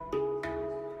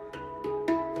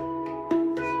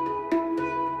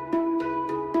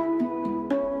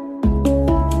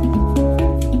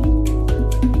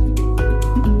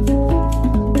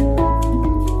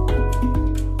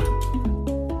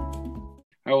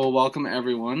So, welcome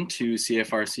everyone to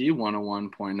CFRC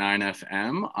 101.9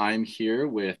 FM. I'm here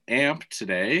with AMP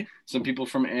today. Some people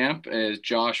from AMP is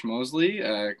Josh Mosley,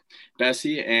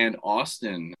 Bessie, and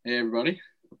Austin. Hey, everybody.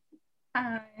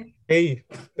 Hi. Hey,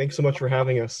 thanks so much for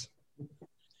having us.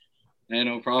 Hey,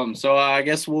 no problem. So, I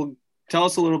guess we'll tell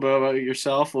us a little bit about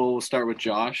yourself. We'll start with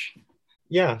Josh.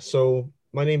 Yeah, so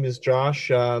my name is Josh.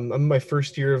 I'm in my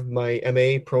first year of my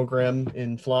MA program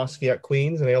in philosophy at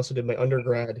Queen's, and I also did my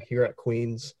undergrad here at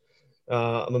Queen's.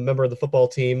 I'm a member of the football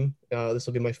team. This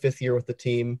will be my fifth year with the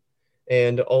team,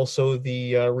 and also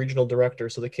the regional director,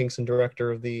 so the Kingston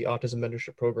director of the Autism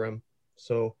Mentorship Program.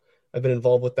 So I've been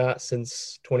involved with that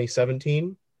since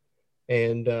 2017,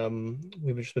 and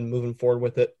we've just been moving forward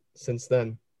with it since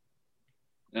then.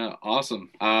 Yeah, awesome.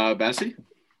 Bessie?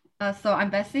 So I'm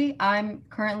Bessie. I'm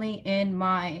currently in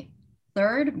my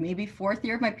third, maybe fourth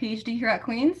year of my PhD here at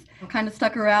Queen's. I'm kind of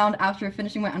stuck around after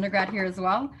finishing my undergrad here as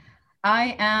well.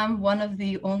 I am one of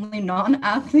the only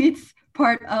non-athletes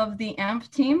part of the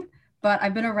AMP team, but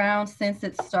I've been around since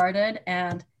it started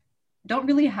and don't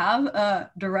really have a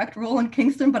direct role in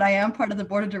Kingston, but I am part of the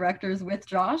board of directors with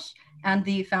Josh and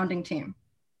the founding team.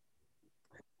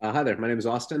 Hi there, my name is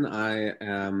Austin.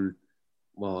 I'm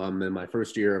in my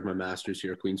first year of my master's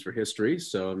here at Queen's for history.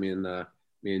 So me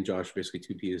and Josh are basically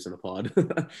two peas in a pod.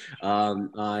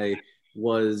 I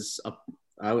was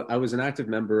an active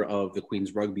member of the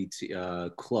Queen's rugby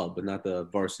club, but not the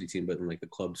varsity team, but in like the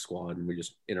club squad, and we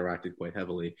just interacted quite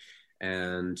heavily.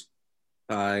 And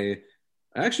I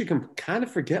actually can kind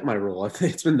of forget my role. I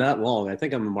think it's been that long. I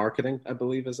think I'm in marketing, I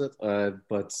believe, is it?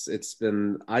 But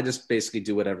I just basically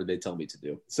do whatever they tell me to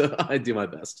do. So I do my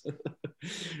best.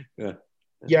 Yeah.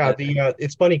 Yeah,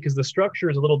 it's funny because the structure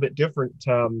is a little bit different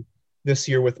this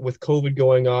year with COVID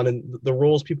going on, and the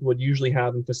roles people would usually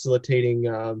have in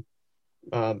facilitating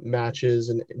matches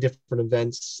and different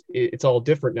events. It's all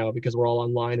different now because we're all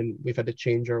online and we've had to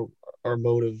change our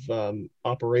mode of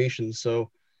operations. So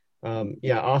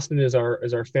yeah, Austin is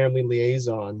our family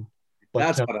liaison, but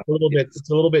That's what it's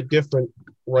a little bit different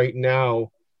right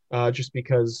now. Just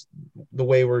because the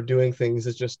way we're doing things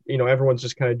is just, everyone's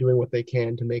just kind of doing what they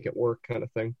can to make it work kind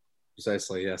of thing.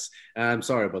 Precisely, yes. I'm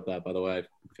sorry about that, by the way. I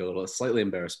feel a little slightly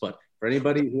embarrassed. But for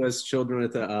anybody who has children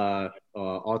with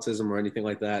autism or anything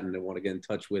like that, and they want to get in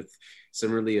touch with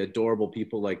similarly adorable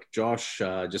people like Josh,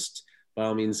 just by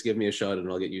all means, give me a shout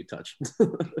and I'll get you in touch.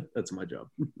 That's my job.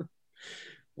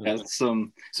 That's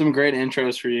some great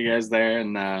intros for you guys there.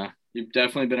 And you've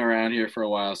definitely been around here for a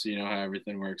while, so you know how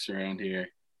everything works around here.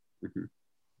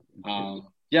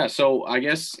 Yeah, so I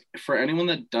guess for anyone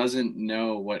that doesn't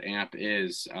know what AMP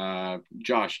is,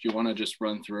 Josh, do you want to just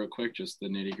run through it quick, just the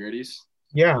nitty gritties?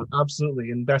 Yeah, absolutely.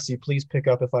 And Bessie, please pick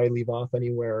up if I leave off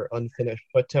anywhere unfinished.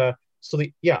 But Autism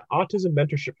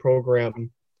Mentorship Program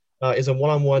is a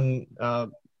one-on-one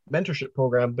mentorship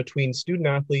program between student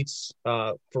athletes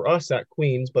for us at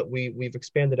Queen's, but we've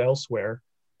expanded elsewhere,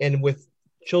 and with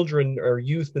children or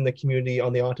youth in the community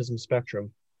on the autism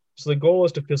spectrum. So the goal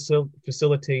is to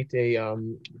facilitate a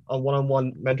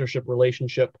one-on-one mentorship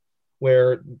relationship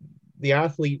where the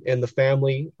athlete and the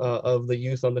family of the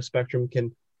youth on the spectrum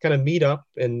can kind of meet up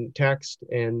and text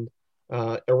and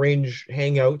arrange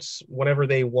hangouts whenever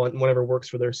they want, whatever works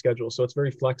for their schedule. So it's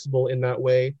very flexible in that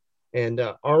way. And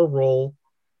our role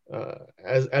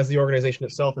as the organization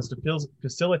itself is to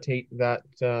facilitate that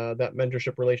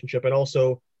mentorship relationship and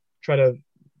also try to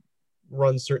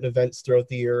run certain events throughout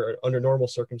the year under normal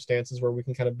circumstances where we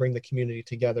can kind of bring the community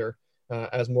together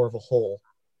as more of a whole.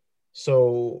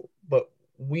 So, but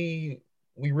we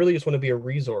really just want to be a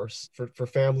resource for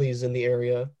families in the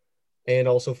area and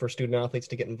also for student athletes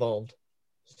to get involved.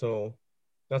 So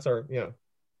that's yeah.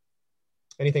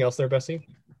 Anything else there, Bessie?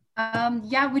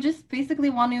 Yeah, we just basically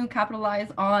want to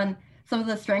capitalize on some of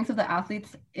the strengths of the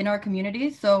athletes in our community.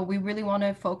 So we really want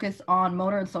to focus on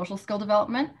motor and social skill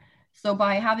development. So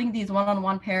by having these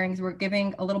one-on-one pairings, we're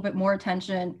giving a little bit more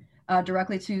attention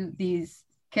directly to these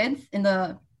kids in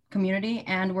the community,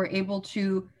 and we're able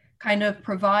to kind of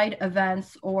provide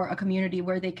events or a community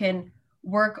where they can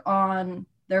work on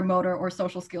their motor or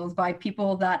social skills by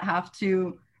people that have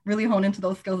to really hone into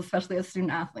those skills, especially as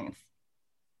student athletes.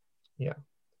 Yeah.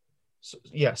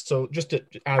 So just to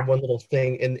add one little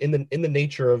thing, in the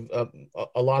nature of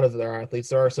a lot of their athletes,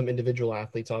 there are some individual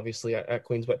athletes, obviously at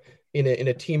Queens, but in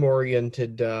a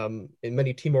team-oriented, in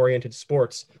many team-oriented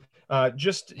sports,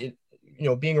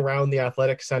 being around the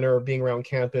athletic center, or being around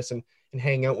campus, and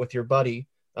hanging out with your buddy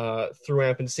through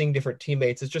AMP and seeing different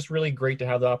teammates, it's just really great to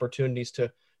have the opportunities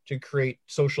to create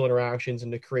social interactions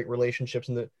and to create relationships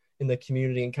in the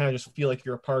community and kind of just feel like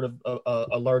you're a part of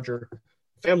a larger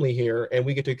family here, and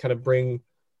we get to kind of bring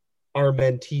our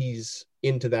mentees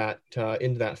into that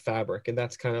fabric. And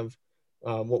that's kind of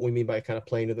what we mean by kind of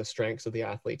playing to the strengths of the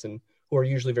athletes, and who are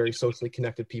usually very socially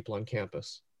connected people on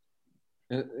campus.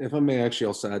 If I may actually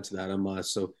also add to that,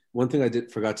 so one thing I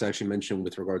forgot to actually mention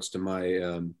with regards to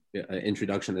my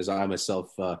introduction is I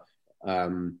myself,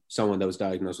 someone that was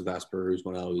diagnosed with Asperger's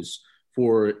when I was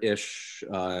 4-ish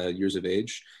years of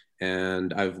age,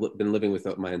 and I've been living with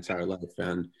it my entire life.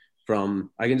 And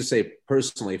I can just say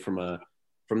personally, from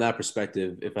that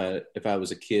perspective, if I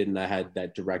was a kid and I had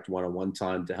that direct one-on-one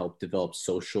time to help develop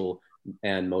social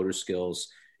and motor skills,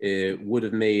 it would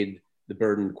have made the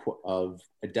burden of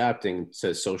adapting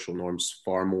to social norms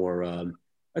far more,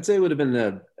 I'd say it would have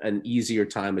been an easier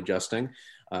time adjusting.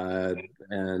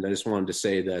 And I just wanted to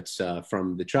say that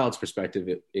from the child's perspective,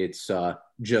 it's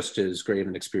just as great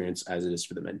an experience as it is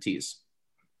for the mentees.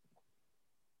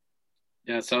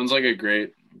 Yeah, it sounds like a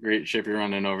great ship you're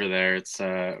running over there. It's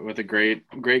with a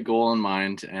great goal in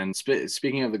mind. And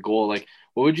speaking of the goal, like,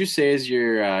 what would you say is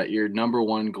your number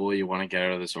one goal you want to get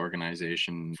out of this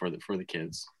organization for the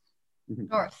kids?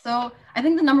 Sure. So I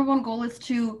think the number one goal is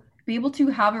to be able to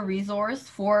have a resource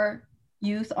for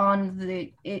youth on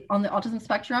the autism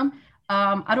spectrum.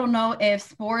 I don't know if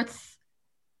sports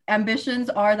ambitions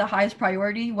are the highest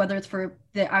priority, whether it's for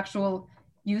the actual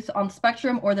youth on the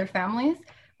spectrum or their families.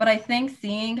 But I think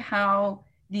seeing how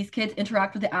these kids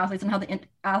interact with the athletes and how the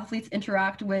athletes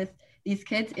interact with these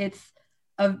kids, it's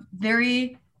a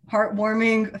very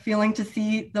heartwarming feeling to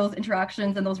see those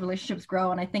interactions and those relationships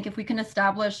grow. And I think if we can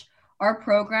establish our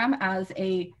program as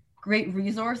a great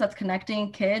resource that's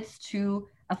connecting kids to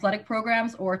athletic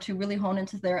programs or to really hone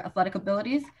into their athletic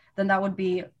abilities, then that would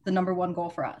be the number one goal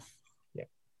for us.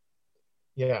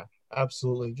 Yeah,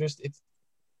 absolutely. Just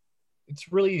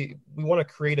it's really, we want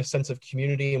to create a sense of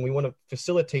community, and we want to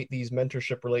facilitate these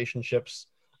mentorship relationships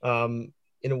in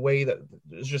a way that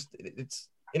it's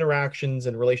interactions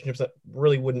and relationships that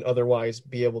really wouldn't otherwise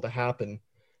be able to happen.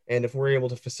 And if we're able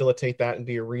to facilitate that and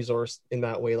be a resource in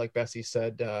that way, like Bessie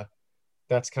said,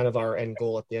 that's kind of our end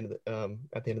goal at the end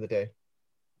of the day.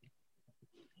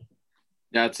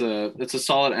 Yeah, it's a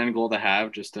solid end goal to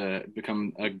have, just to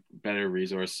become a better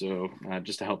resource. So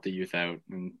just to help the youth out,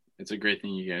 and it's a great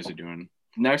thing you guys are doing.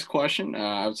 Next question,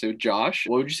 I would say, Josh,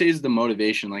 what would you say is the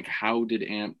motivation? Like, how did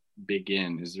AMP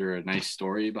begin? Is there a nice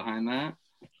story behind that?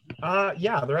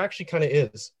 Yeah, there actually kind of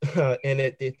is. And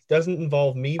it doesn't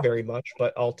involve me very much,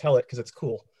 but I'll tell it because it's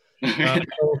cool.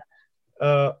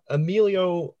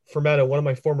 Emilio Fermetta, one of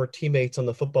my former teammates on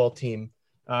the football team,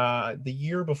 the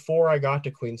year before I got to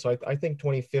Queens, so I think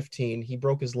 2015, he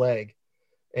broke his leg,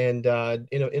 and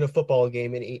in a football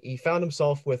game, and he found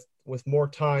himself with more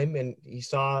time, and he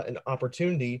saw an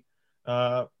opportunity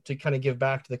to kind of give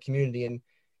back to the community, and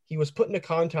he was put into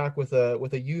contact with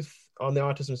a youth on the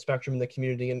autism spectrum in the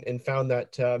community, and found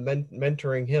that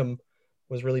mentoring him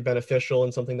was really beneficial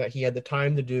and something that he had the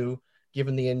time to do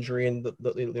given the injury and the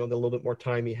little bit more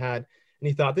time he had. And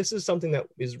he thought, this is something that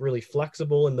is really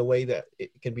flexible in the way that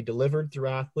it can be delivered through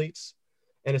athletes,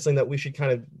 and it's something that we should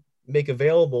kind of make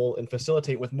available and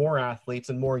facilitate with more athletes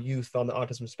and more youth on the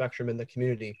autism spectrum in the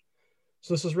community.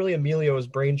 So this was really Emilio's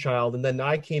brainchild. And then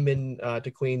I came in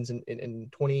to Queens in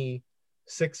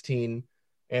 2016,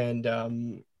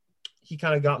 and he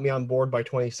kind of got me on board by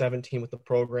 2017 with the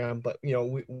program. But,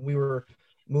 we were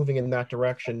moving in that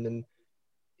direction, and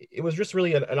it was just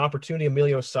really an opportunity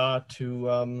Emilio saw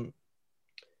to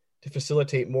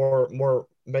facilitate more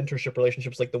mentorship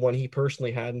relationships like the one he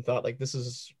personally had, and thought, like, this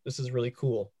is really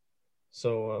cool.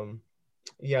 So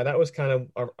yeah, that was kind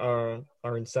of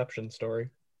our inception story.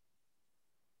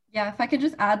 Yeah, if I could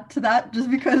just add to that,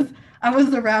 just because I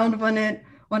was around when it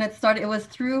started. It was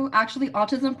through actually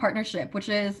Autism Partnership, which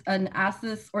is an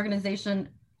ASIS organization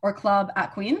or club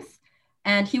at Queens.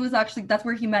 And he was actually, that's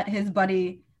where he met his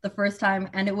buddy the first time.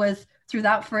 And it was through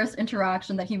that first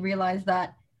interaction that he realized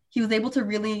that he was able to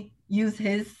really use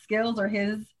his skills or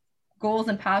his goals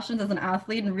and passions as an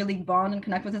athlete and really bond and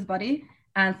connect with his buddy,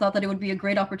 and thought that it would be a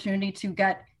great opportunity to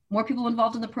get more people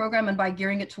involved in the program, and by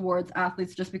gearing it towards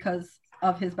athletes just because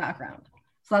of his background.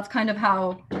 So that's kind of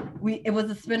how it was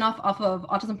a spin-off off of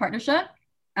Autism Partnership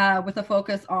with a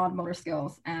focus on motor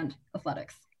skills and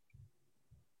athletics.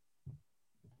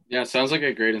 Yeah, it sounds like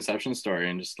a great inception story,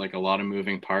 and just like a lot of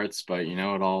moving parts, but it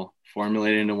all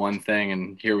formulated into one thing,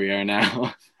 and here we are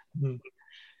now.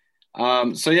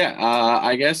 Mm-hmm. So yeah,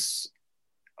 I guess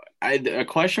a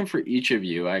question for each of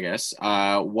you, I guess.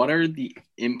 What are the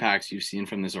impacts you've seen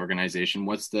from this organization?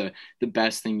 What's the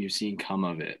best thing you've seen come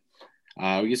of it?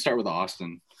 We can start with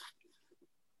Austin.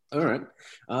 All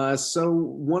right. So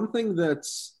one thing that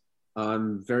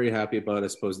I'm very happy about, I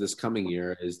suppose, this coming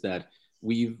year is that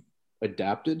we've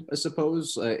adapted, I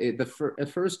suppose. At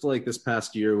first, like this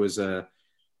past year was a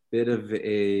bit of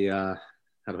a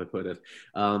how do I put it?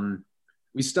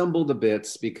 We stumbled a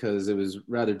bit because it was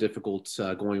rather difficult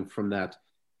going from that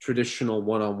traditional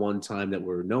one-on-one time that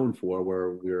we're known for,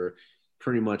 where we're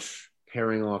pretty much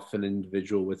pairing off an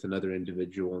individual with another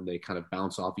individual and they kind of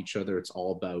bounce off each other. It's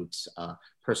all about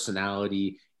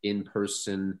personality,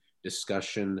 in-person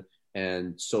discussion,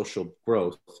 and social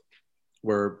growth,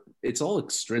 where it's all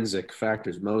extrinsic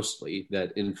factors mostly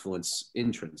that influence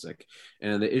intrinsic.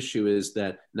 And the issue is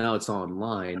that now it's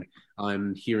online.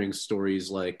 I'm hearing stories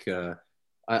like,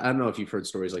 I don't know if you've heard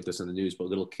stories like this in the news, but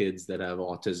little kids that have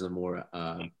autism or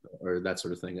that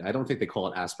sort of thing. I don't think they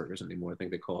call it Asperger's anymore. I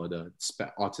think they call it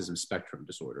autism spectrum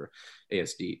disorder,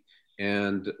 ASD.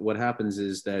 And what happens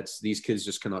is that these kids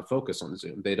just cannot focus on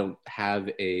Zoom. They don't have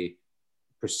a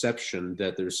perception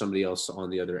that there's somebody else on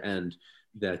the other end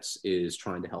that is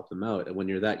trying to help them out. And when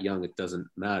you're that young, it doesn't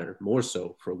matter. More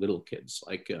so for little kids,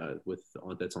 like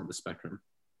that's on the spectrum.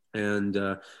 And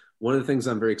one of the things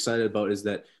I'm very excited about is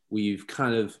that we've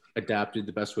kind of adapted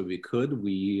the best way we could.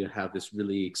 We have this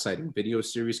really exciting video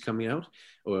series coming out.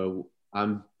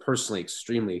 I'm personally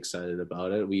extremely excited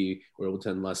about it. We were able to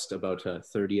enlist about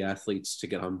 30 athletes to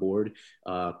get on board,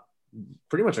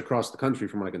 pretty much across the country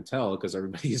from what I can tell, because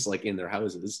everybody's like in their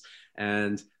houses.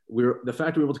 And the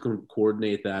fact we were able to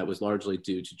coordinate that was largely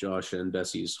due to Josh and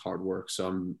Bessie's hard work. So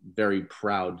I'm very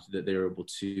proud that they were able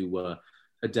to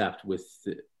adapt with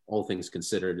all things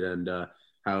considered, and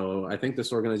how I think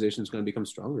this organization is going to become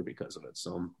stronger because of it.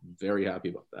 So I'm very happy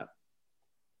about that.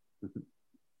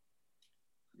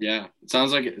 Yeah, it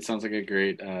sounds like a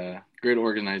great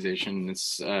organization.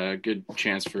 It's a good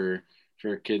chance for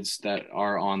kids that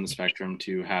are on the spectrum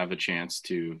to have a chance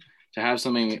to have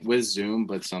something with Zoom,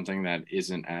 but something that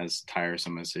isn't as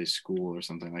tiresome as, say, school or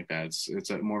something like that. It's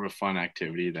more of a fun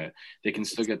activity that they can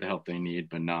still get the help they need,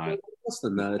 but not. Less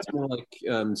than that. It's more like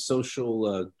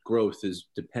social growth is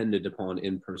dependent upon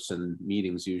in-person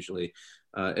meetings usually,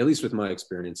 at least with my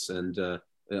experience. And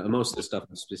most of the stuff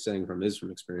I'm saying is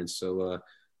from experience. So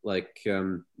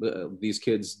these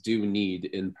kids do need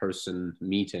in-person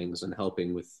meetings and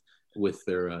helping with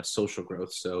their social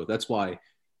growth. So that's why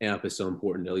AMP is so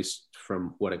important, at least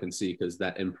from what I can see, because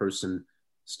that in-person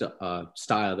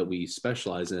style that we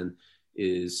specialize in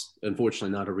is unfortunately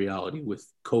not a reality with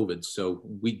COVID. So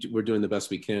we're doing the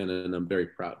best we can, and I'm very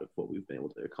proud of what we've been able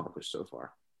to accomplish so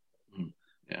far.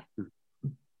 Yeah.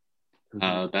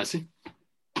 Bessie?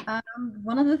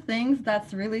 One of the things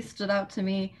that's really stood out to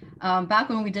me, back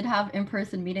when we did have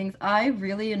in-person meetings, I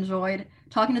really enjoyed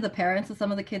talking to the parents of some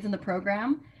of the kids in the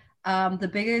program. The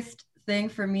biggest thing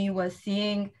for me was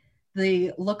seeing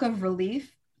the look of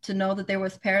relief to know that there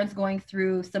was parents going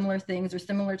through similar things or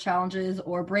similar challenges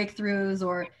or breakthroughs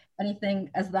or anything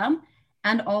as them.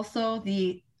 And also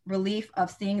the relief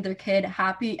of seeing their kid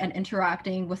happy and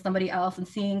interacting with somebody else and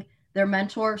seeing their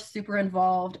mentor super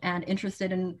involved and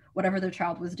interested in whatever their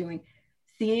child was doing.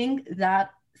 Seeing that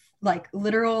like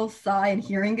literal sigh and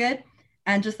hearing it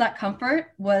and just that comfort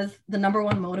was the number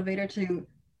one motivator to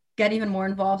get even more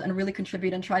involved and really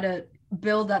contribute and try to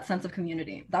build that sense of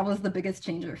community. That was the biggest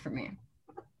changer for me.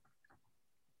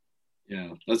 Yeah,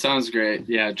 that sounds great.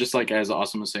 Yeah, just like as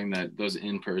Austin was saying, that those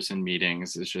in-person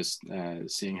meetings is just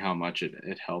seeing how much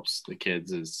it helps the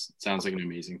kids sounds like an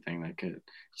amazing thing.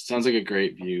 Sounds like a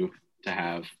great view to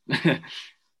have.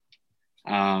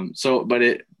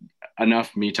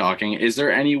 Enough me talking. Is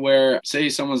there anywhere, say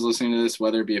someone's listening to this,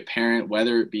 whether it be a parent,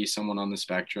 whether it be someone on the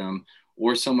spectrum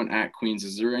or someone at Queens,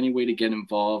 is there any way to get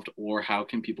involved, or how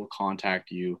can people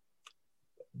contact you?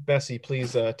 Bessie,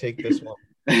 please take this one.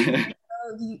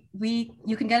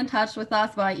 You can get in touch with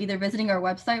us by either visiting our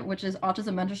website, which is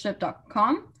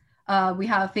autismmentorship.com. We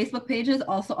have Facebook pages,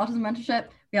 also Autism Mentorship.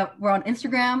 We're on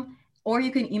Instagram, or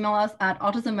you can email us at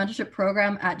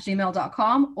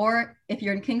autismmentorshipprogram@gmail.com, or if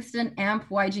you're in Kingston,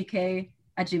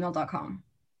 ampygk@gmail.com.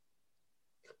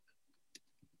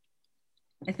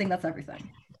 I think that's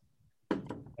everything.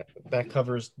 That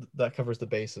covers the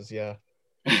bases, yeah.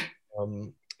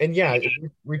 And yeah,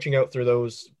 reaching out through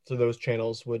those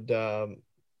channels would get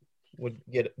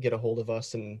a hold of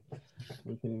us, and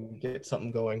we can get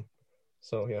something going.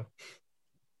 So yeah.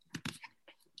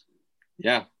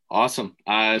 Yeah, awesome.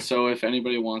 So if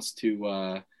anybody wants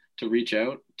to reach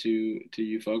out to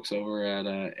you folks over at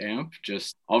AMP,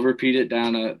 I'll repeat it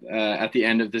down at the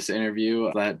end of this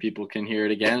interview so that people can hear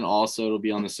it again. Also, it'll be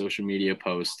on the social media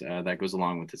post that goes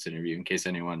along with this interview in case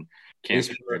anyone can't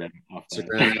figure it off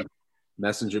that.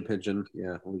 Messenger pigeon.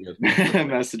 Yeah.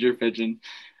 Messenger pigeon.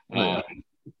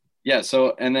 Yeah.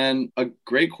 So, and then a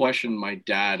great question my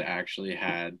dad actually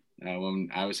had when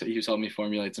he was helping me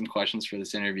formulate some questions for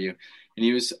this interview, and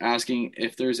he was asking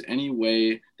if there's any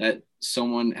way that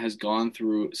someone has gone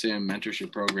through, say, a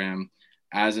mentorship program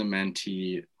as a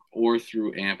mentee or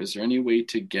through AMP. Is there any way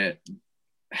to get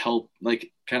help,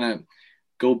 like kind of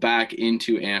go back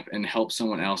into AMP and help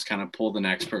someone else kind of pull the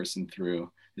next person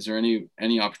through? Is there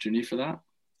any opportunity for that?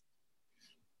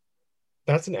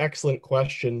 That's an excellent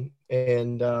question.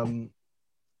 And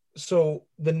so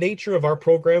the nature of our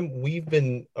program, we've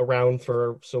been around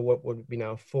for, so what would it be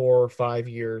now, 4 or 5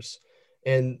 years.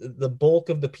 And the bulk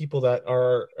of the people that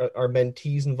are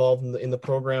mentees involved in the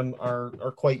program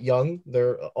are quite young.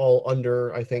 They're all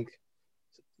under, I think,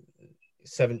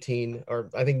 17, or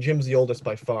I think Jim's the oldest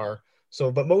by far.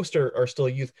 So, but most are still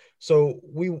youth. So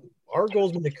our goal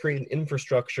has been to create an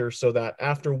infrastructure so that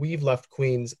after we've left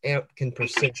Queens, AMP can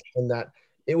persist, and that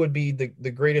it would be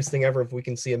the greatest thing ever if we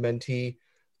can see a mentee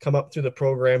come up through the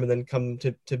program and then come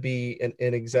to be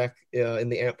an exec in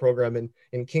the AMP program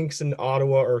in Kingston,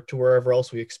 Ottawa, or to wherever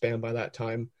else we expand by that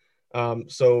time.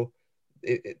 So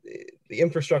the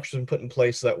infrastructure has been put in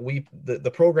place so that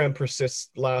the program persists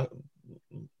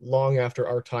long after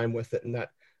our time with it, and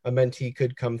that a mentee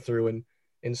could come through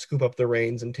and scoop up the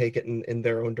reins and take it in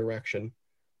their own direction.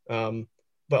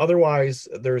 But otherwise,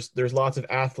 there's lots of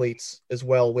athletes as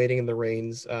well waiting in the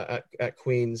reins at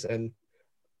Queens and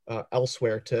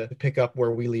elsewhere to pick up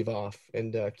where we leave off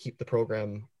and keep the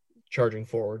program charging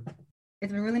forward.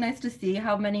 It's been really nice to see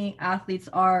how many athletes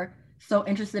are so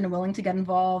interested and willing to get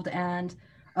involved and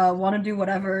want to do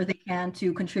whatever they can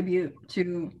to contribute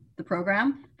to the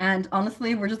program. And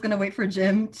honestly, we're just going to wait for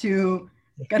Jim to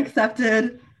get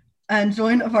accepted and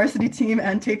join a varsity team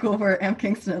and take over AMP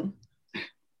Kingston.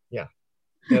 Yeah,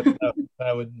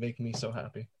 that would make me so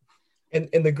happy. And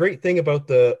the great thing about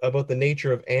the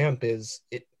nature of AMP is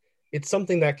it's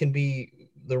something that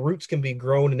the roots can be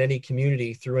grown in any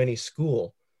community through any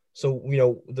school. So,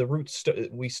 the roots,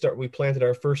 we planted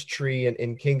our first tree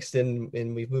in Kingston,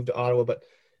 and we've moved to Ottawa, but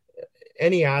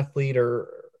any athlete or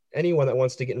anyone that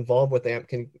wants to get involved with AMP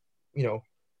can,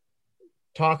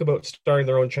 talk about starting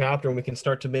their own chapter, and we can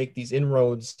start to make these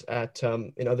inroads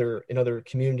in other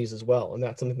communities as well. And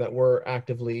that's something that we're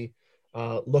actively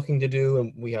looking to do,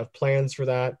 and we have plans for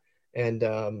that. And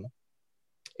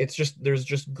there's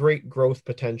just great growth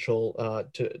potential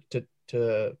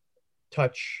to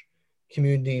touch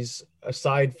communities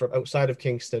outside of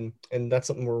Kingston, and that's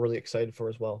something we're really excited for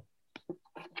as well.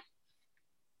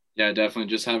 Yeah, definitely.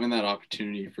 Just having that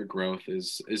opportunity for growth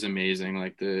is amazing.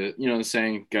 Like the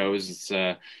saying goes, it's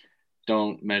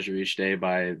don't measure each day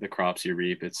by the crops you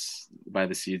reap, it's by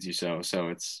the seeds you sow. So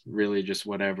it's really just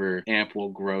whatever AMP will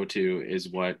grow to is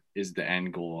what is the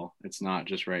end goal. It's not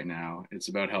just right now. It's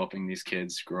about helping these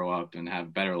kids grow up and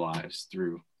have better lives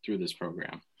through this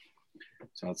program.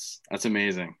 So that's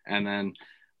amazing. And then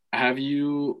have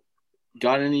you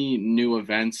got any new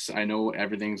events? I know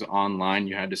everything's online.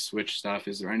 You had to switch stuff.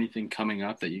 Is there anything coming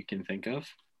up that you can think of?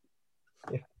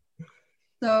 Yeah.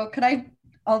 So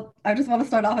I just want to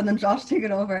start off and then Josh take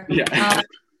it over. Yeah.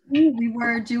 We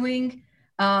were doing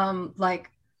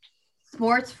like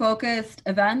sports focused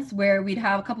events where we'd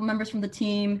have a couple members from the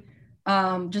team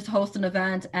just host an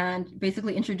event and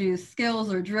basically introduce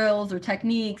skills or drills or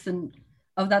techniques and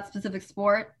of that specific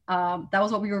sport. That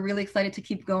was what we were really excited to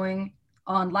keep going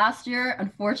on last year.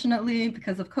 Unfortunately,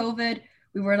 because of COVID,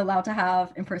 we weren't allowed to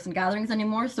have in-person gatherings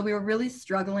anymore. So we were really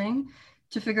struggling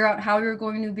to figure out how we were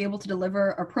going to be able to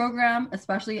deliver our program,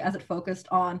 especially as it focused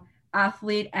on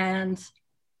athlete and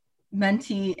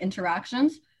mentee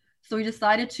interactions. So we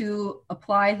decided to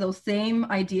apply those same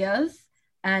ideas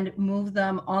and move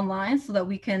them online so that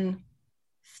we can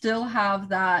still have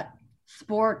that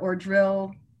sport or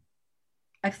drill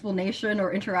explanation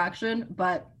or interaction,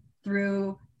 but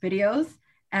through videos.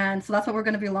 And so that's what we're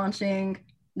going to be launching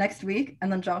next week.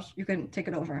 And then Josh, you can take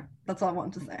it over. That's all I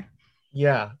wanted to say.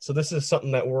 Yeah, so this is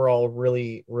something that we're all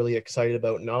really, really excited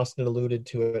about, and Austin alluded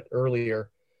to it earlier,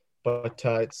 but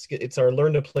it's our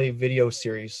Learn to Play video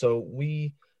series. So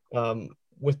we,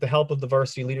 with the help of the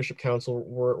Varsity Leadership Council,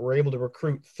 we're able to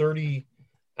recruit 30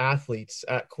 athletes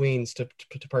at Queens to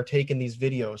partake in these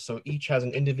videos. So each has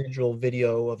an individual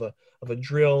video of a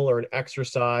drill or an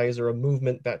exercise or a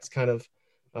movement that's kind of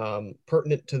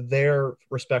pertinent to their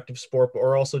respective sport,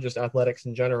 or also just athletics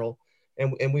in general.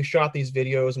 And we shot these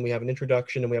videos, and we have an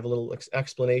introduction, and we have a little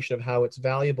explanation of how it's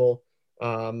valuable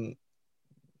to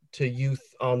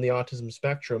youth on the autism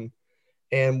spectrum.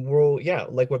 And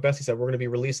like what Bessie said, we're going to be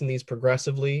releasing these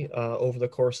progressively over the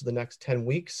course of the next 10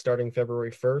 weeks, starting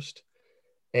February 1st.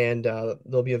 And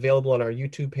they'll be available on our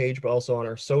YouTube page, but also on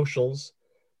our socials.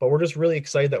 But we're just really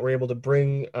excited that we're able to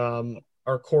bring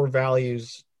our core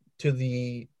values to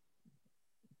the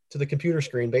computer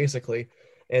screen basically,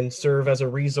 and serve as a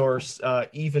resource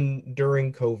even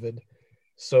during COVID.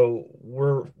 So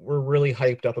we're really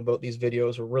hyped up about these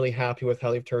videos. We're really happy with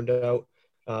how they've turned out.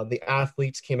 The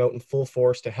athletes came out in full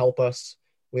force to help us.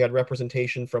 We had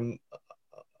representation from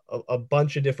a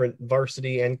bunch of different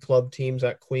varsity and club teams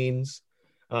at Queens.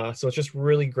 So it's just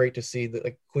really great to see that,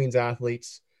 like, Queens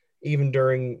athletes, even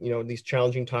during these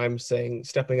challenging times,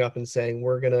 stepping up and saying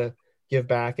we're gonna give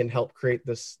back and help create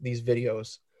these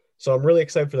videos. So I'm really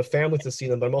excited for the families to see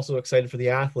them, but I'm also excited for the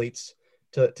athletes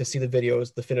to see the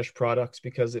videos, the finished products,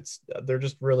 because they're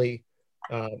just really,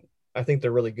 I think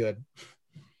they're really good.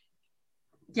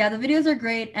 Yeah, the videos are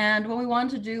great. And what we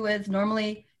wanted to do is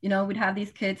normally, we'd have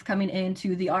these kids coming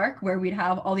into the Arc where we'd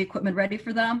have all the equipment ready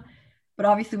for them. But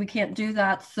obviously we can't do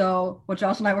that. So what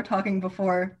Josh and I were talking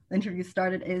before the interview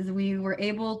started is we were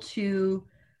able to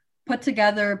put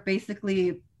together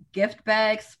basically gift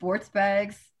bags, sports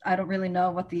bags. I don't really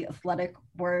know what the athletic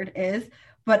word is,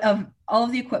 but of all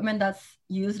of the equipment that's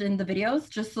used in the videos,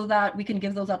 just so that we can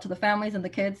give those out to the families and the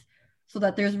kids, so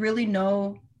that there's really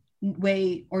no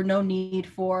way or no need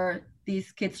for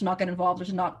these kids to not get involved or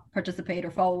to not participate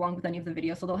or follow along with any of the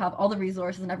videos. So they'll have all the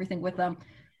resources and everything with them,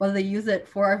 whether they use it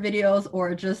for our videos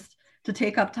or just to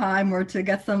take up time or to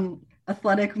get some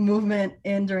athletic movement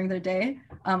in during their day.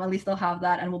 At least they'll have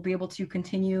that, and we'll be able to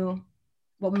continue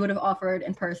what we would have offered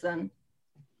in person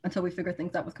until we figure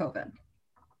things out with COVID.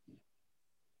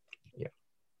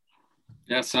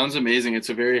 Yeah, sounds amazing. It's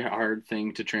a very hard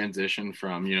thing to transition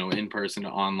from, in person to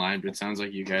online, but it sounds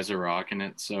like you guys are rocking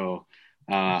it. So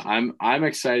I'm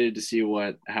excited to see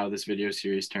how this video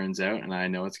series turns out, and I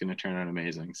know it's going to turn out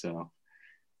amazing. So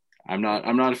I'm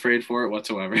not afraid for it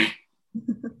whatsoever.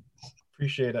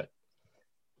 Appreciate it.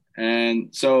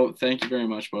 And so thank you very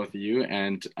much, both of you.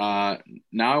 And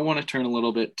now I want to turn a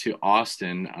little bit to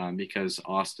Austin, because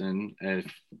Austin,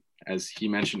 as he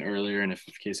mentioned earlier, and if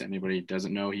in case anybody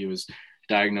doesn't know, he was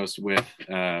diagnosed with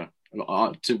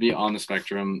to be on the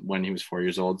spectrum when he was 4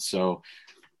 years old. So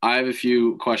I have a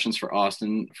few questions for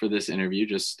Austin for this interview,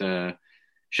 just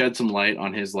shed some light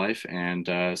on his life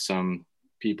and some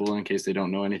people in case they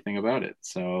don't know anything about it.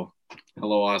 So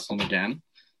hello, Austin, again.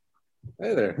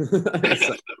 Hey there.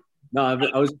 No,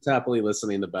 I was just happily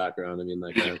listening in the background. I mean,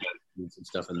 like, I need some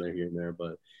stuff in there here and there,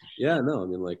 but yeah, no, I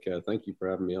mean, like, thank you for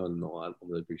having me on a lot. I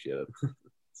really appreciate it.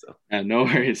 So yeah, no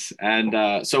worries.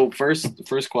 And so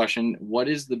first question, what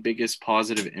is the biggest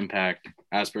positive impact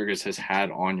Asperger's has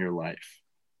had on your life?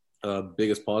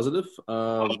 Biggest positive?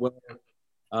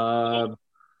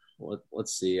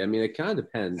 Let's see. I mean, it kind of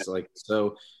depends. Like,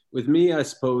 so with me, I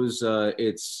suppose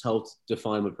it's helped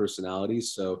define my personality.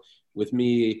 So with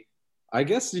me, I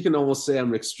guess you can almost say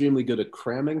I'm extremely good at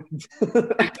cramming.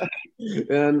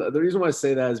 And the reason why I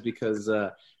say that is because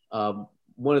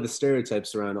one of the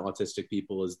stereotypes around autistic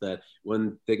people is that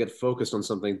when they get focused on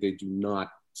something, they do not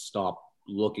stop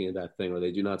looking at that thing, or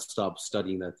they do not stop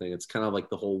studying that thing. It's kind of like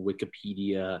the whole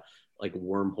Wikipedia like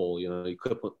wormhole, you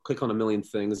click on a million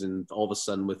things and all of a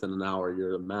sudden within an hour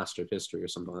you're a master of history or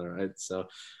something like that, right? So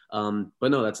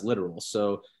but no, that's literal.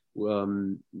 So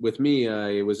with me,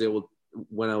 I was able,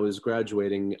 when I was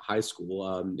graduating high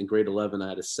school, in grade 11 I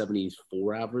had a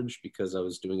 74 average because I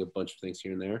was doing a bunch of things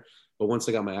here and there. But once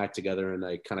I got my act together and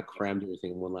I kind of crammed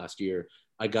everything in one last year,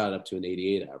 I got up to an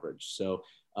 88 average. So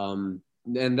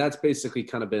and that's basically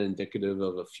kind of been indicative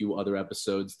of a few other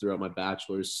episodes throughout my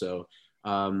bachelor's. So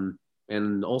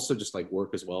and also just like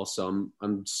work as well. So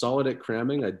I'm solid at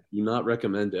cramming. I do not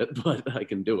recommend it, but I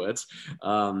can do it.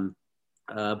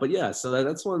 But yeah, so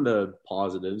that's one of the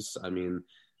positives. I mean,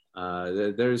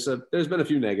 there's been a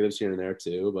few negatives here and there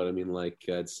too, but I mean, like,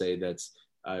 I'd say that's,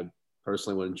 I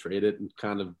personally wouldn't trade it, and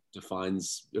kind of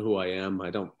defines who I am. I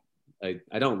don't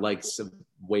like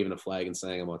waving a flag and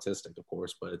saying I'm autistic, of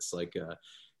course, but it's like,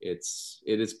 it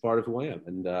is part of who I am,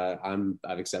 and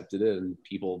I've accepted it, and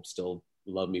people still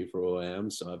love me for who I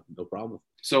am, so I have no problem.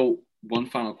 So one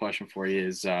final question for you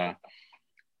is,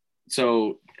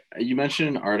 so you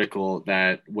mentioned an article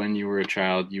that when you were a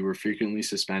child, you were frequently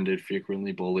suspended,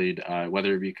 frequently bullied,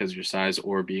 whether because of your size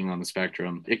or being on the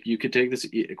spectrum. If you could take this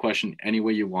question any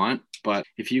way you want, but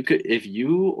if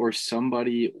you or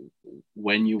somebody,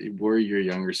 when you were your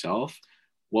younger self,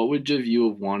 what would you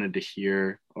have wanted to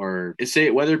hear, or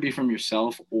say, whether it be from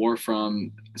yourself or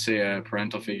from, say, a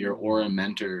parental figure or a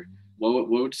mentor, what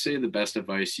would you say the best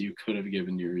advice you could have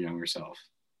given your younger self?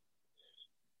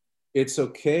 It's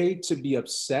okay to be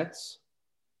upset,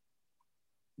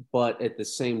 but at the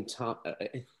same time,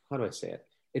 how do I say it?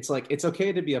 It's like, it's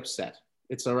okay to be upset.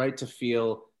 It's all right to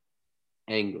feel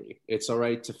angry. It's all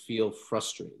right to feel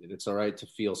frustrated. It's all right to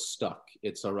feel stuck.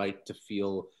 It's all right to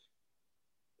feel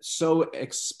so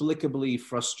explicably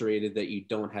frustrated that you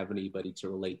don't have anybody to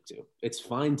relate to. It's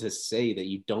fine to say that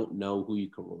you don't know who you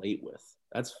can relate with.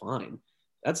 That's fine.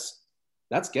 That's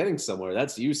getting somewhere.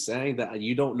 That's you saying that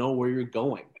you don't know where you're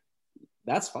going.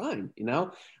 That's fine. In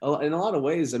a lot of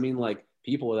ways, I mean, like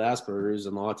people with Asperger's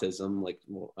and autism, like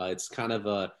it's kind of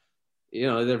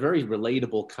they're very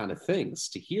relatable kind of things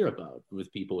to hear about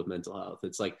with people with mental health.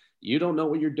 It's like, you don't know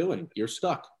what you're doing. You're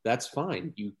stuck. That's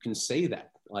fine. You can say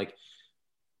that. Like,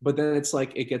 but then it's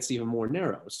like, it gets even more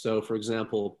narrow. So for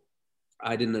example,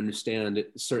 I didn't understand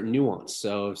certain nuance.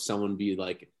 So if someone be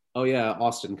like, oh yeah,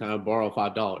 Austin, can I borrow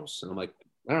 $5? And I'm like,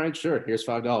 all right, sure. Here's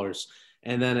 $5.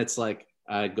 And then it's like,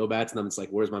 I go back to them. It's like,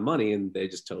 where's my money? And they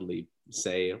just totally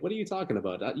say, what are you talking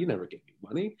about? You never gave me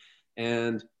money.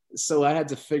 And so I had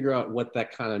to figure out what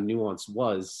that kind of nuance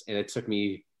was. And it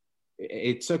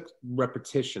took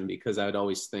repetition, because I would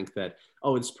always think that,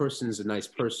 oh, this person is a nice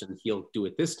person, he'll do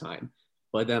it this time.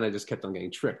 But then I just kept on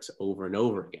getting tricked over and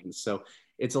over again. So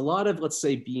it's a lot of, let's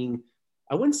say, being,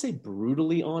 I wouldn't say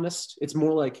brutally honest. It's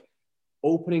more like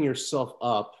opening yourself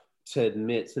up to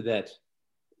admit to that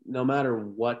no matter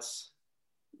what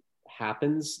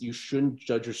happens, you shouldn't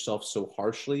judge yourself so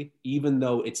harshly, even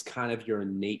though it's kind of your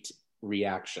innate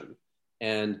reaction.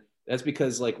 And that's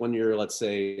because, like, when you're, let's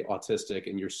say, autistic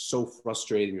and you're so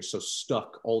frustrated and you're so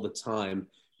stuck all the time,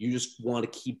 you just want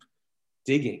to keep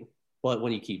digging. But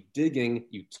when you keep digging,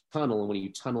 you tunnel. And when you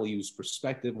tunnel, you lose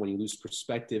perspective. When you lose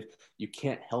perspective, you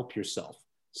can't help yourself.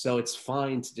 So it's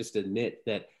fine to just admit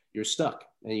that you're stuck,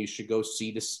 and you should go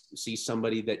see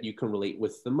somebody that you can relate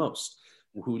with the most.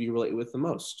 Who do you relate with the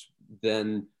most?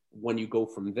 Then when you go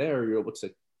from there, you're able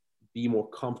to be more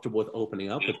comfortable with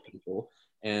opening up with people.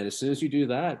 And as soon as you do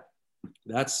that,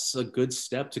 that's a good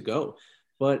step to go.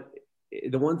 But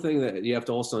the one thing that you have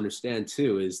to also understand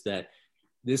too is that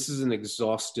this is an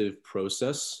exhaustive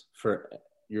process for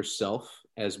yourself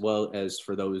as well as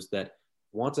for those that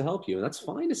want to help you. And that's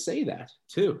fine to say that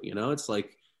too. It's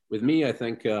like with me, I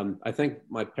think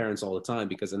my parents all the time,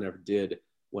 because I never did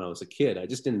when I was a kid. I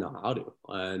just didn't know how to.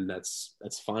 And that's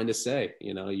fine to say.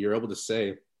 You're able to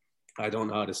say, I don't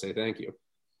know how to say thank you.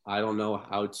 I don't know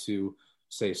how to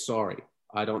say sorry.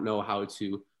 I don't know how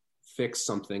to fix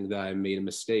something that I made a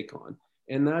mistake on.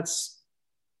 And that's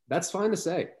fine to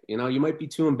say. You might be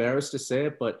too embarrassed to say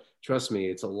it, but trust me,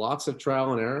 it's lots of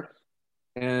trial and error,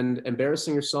 and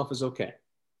embarrassing yourself is okay.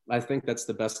 I think that's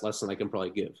the best lesson I can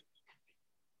probably give.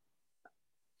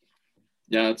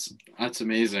 Yeah, that's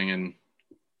amazing. And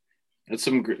that's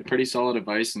some pretty solid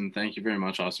advice. And thank you very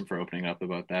much, Austin, for opening up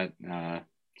about that.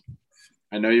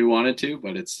 I know you wanted to,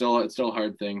 but it's still a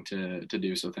hard thing to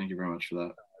do. So thank you very much for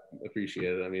that.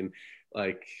 Appreciate it. I mean,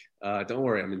 like, don't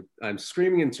worry. I mean, I'm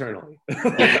screaming internally.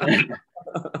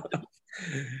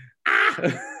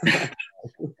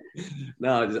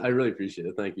 No, I really appreciate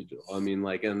it. Thank you, Joel. I mean,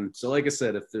 like, and so, like I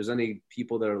said, if there's any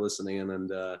people that are listening in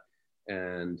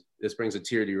and this brings a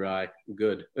tear to your eye,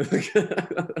 good.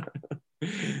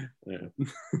 Yeah.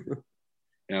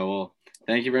 Yeah, well,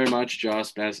 thank you very much,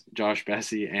 Josh,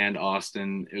 Bessie, and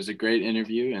Austin. It was a great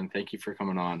interview, and thank you for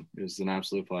coming on. It was an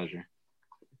absolute pleasure.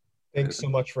 Thanks so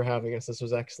much for having us. This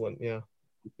was excellent. Yeah.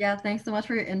 Yeah, thanks so much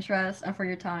for your interest and for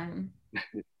your time.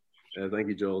 Thank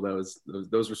you, Joel.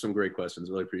 Those were some great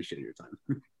questions. Really appreciate your time.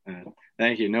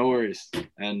 Thank you. No worries.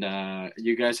 And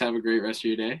you guys have a great rest of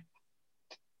your day.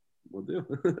 Will do.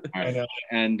 All right.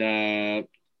 And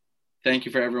thank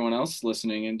you for everyone else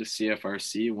listening into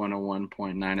CFRC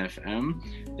 101.9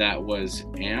 FM. That was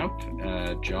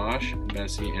AMP, Josh,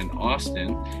 Bessie, and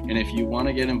Austin. And if you want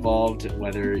to get involved,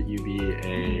 whether you be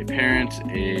a parent,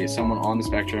 someone on the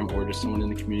spectrum, or just someone in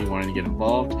the community wanting to get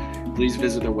involved, please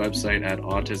visit their website at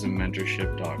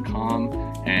autismmentorship.com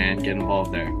and get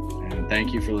involved there. And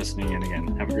thank you for listening in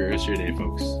again. Have a great rest of your day,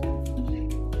 folks.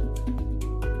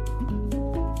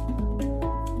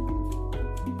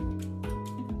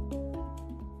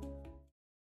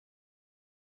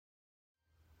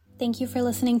 Thank you for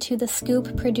listening to The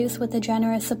Scoop, produced with the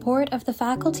generous support of the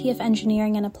Faculty of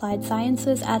Engineering and Applied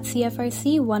Sciences at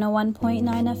CFRC 101.9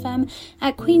 FM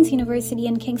at Queen's University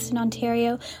in Kingston,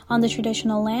 Ontario, on the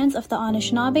traditional lands of the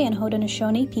Anishinaabe and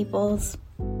Haudenosaunee peoples.